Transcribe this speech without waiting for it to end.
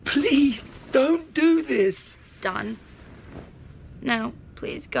Please, don't do this. It's done. Now,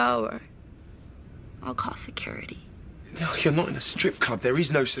 please go or I'll call security. No, you're not in a strip club. There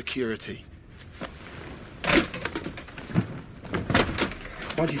is no security.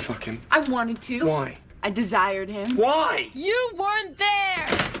 Why do you fuck him? I wanted to. Why? I desired him. Why? You weren't there!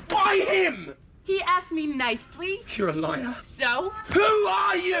 Why him? He asked me nicely. You're a liar. So? Who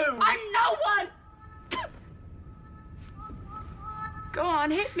are you? I'm no one! Go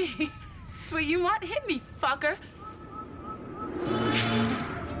on, hit me. That's what you want. Hit me, fucker.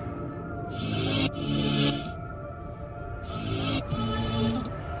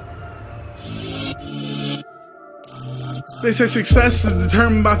 They say success is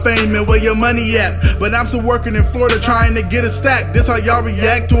determined by fame and where your money at. But I'm still working in Florida trying to get a stack. This how y'all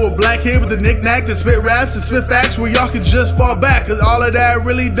react to a black kid with a knick-knack to spit raps and spit facts where y'all could just fall back. Cause all of that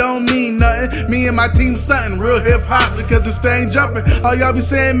really don't mean nothing. Me and my team stunting real hip-hop because this thing jumping. All y'all be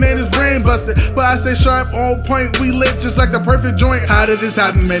saying, man, it's brain busted. But I say sharp, on point, we lit just like the perfect joint. How did this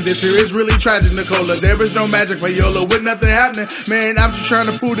happen, man? This here is really tragic, Nicola. There is no magic for YOLO with nothing happening. Man, I'm just trying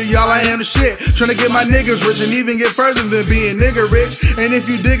to prove to y'all I am the shit. Trying to get my niggas rich and even get further than being nigga rich. And if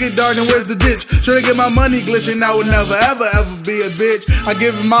you dig it, dog, then where's the ditch? Trying to get my money glitching, I would never, ever, ever be a bitch. I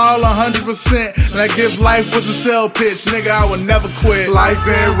give them all 100%, and I give life with a sell pitch. Nigga, I would never quit. Life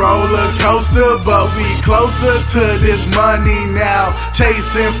ain't roller coaster, but we closer to this money now.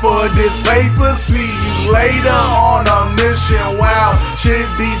 Chasing for this paper, see you later on a mission. Wow, shit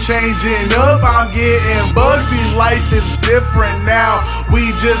be changing up, I'm getting bucks. See, life is different now.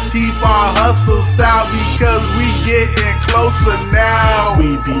 We just keep our hustle style because we getting closer now.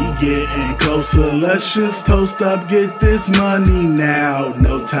 We be getting closer, let's just toast up, get this money now.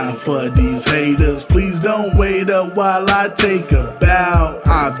 No time for these haters, please don't wait up while I take a bow.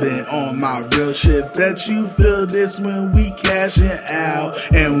 I've been on my real shit, bet you feel this when we cashing out.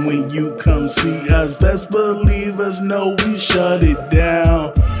 And when you come see us, best believe us, know we shut it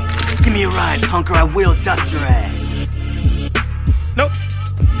down. Give me a ride, punker, I will dust your ass. Nope,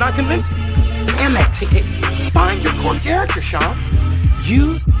 not convinced. Damn it. Find your core character, Sean.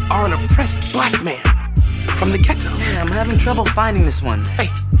 You are an oppressed black man from the ghetto. Yeah, I'm having trouble finding this one. Hey,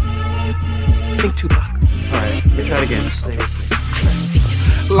 think Tupac. Alright, we try it again. Stay with me.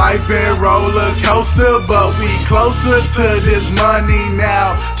 Life ain't roller coaster, but we closer to this money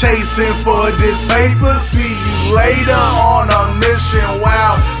now. Chasing for this paper, see you later on a mission.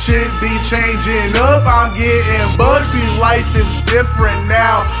 Wow, shit be changing up, I'm getting bucks. See, life is different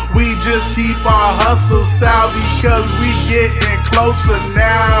now. We just keep our hustle style because we getting closer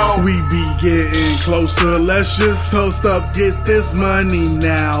now. We be getting closer, let's just toast up, get this money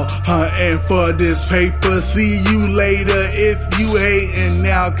now. Hunting for this paper, see you later if you hating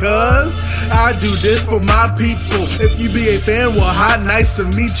now. Cause I do this for my people. If you be a fan, well, hi, nice to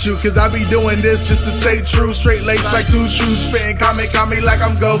meet you. Cause I be doing this just to stay true. Straight legs like two shoes, spitting comic like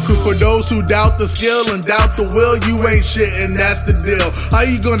I'm Goku. For those who doubt the skill and doubt the will, you ain't shit and that's the deal. How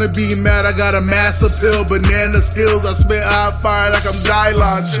you gonna be mad? I got a mass appeal, banana skills, I spit hot fire like I'm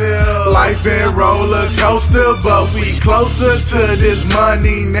Dylon, chill. Life ain't roller coaster, but we closer to this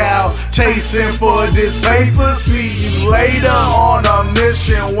money now. Chasing for this paper, see you later on a mission.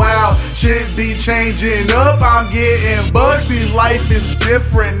 Wow, shit be changing up, I'm getting bucks. See, life is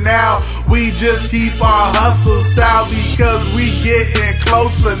different now. We just keep our hustle style because we getting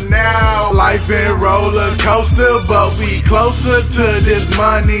closer now. Life ain't roller coaster, but we closer to this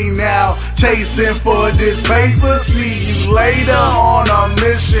money now. Chasing for this paper, see you later on a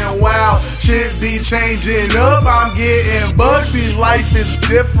mission. Wow, shit be changing up, I'm getting bucks. See, life is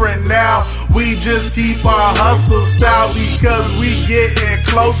different now. We just keep our hustle style because we getting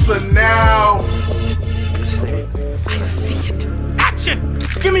closer now. I see it. Action!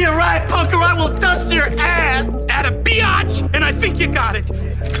 Give me a ride, punk, or I will dust your ass at a biatch, and I think you got it.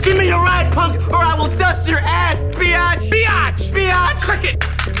 Give me a ride, punk, or I will dust your ass, biatch. Biatch! Biatch! Click it!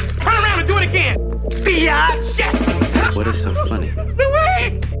 Turn around and do it again. Biatch! Yes! What is so funny? The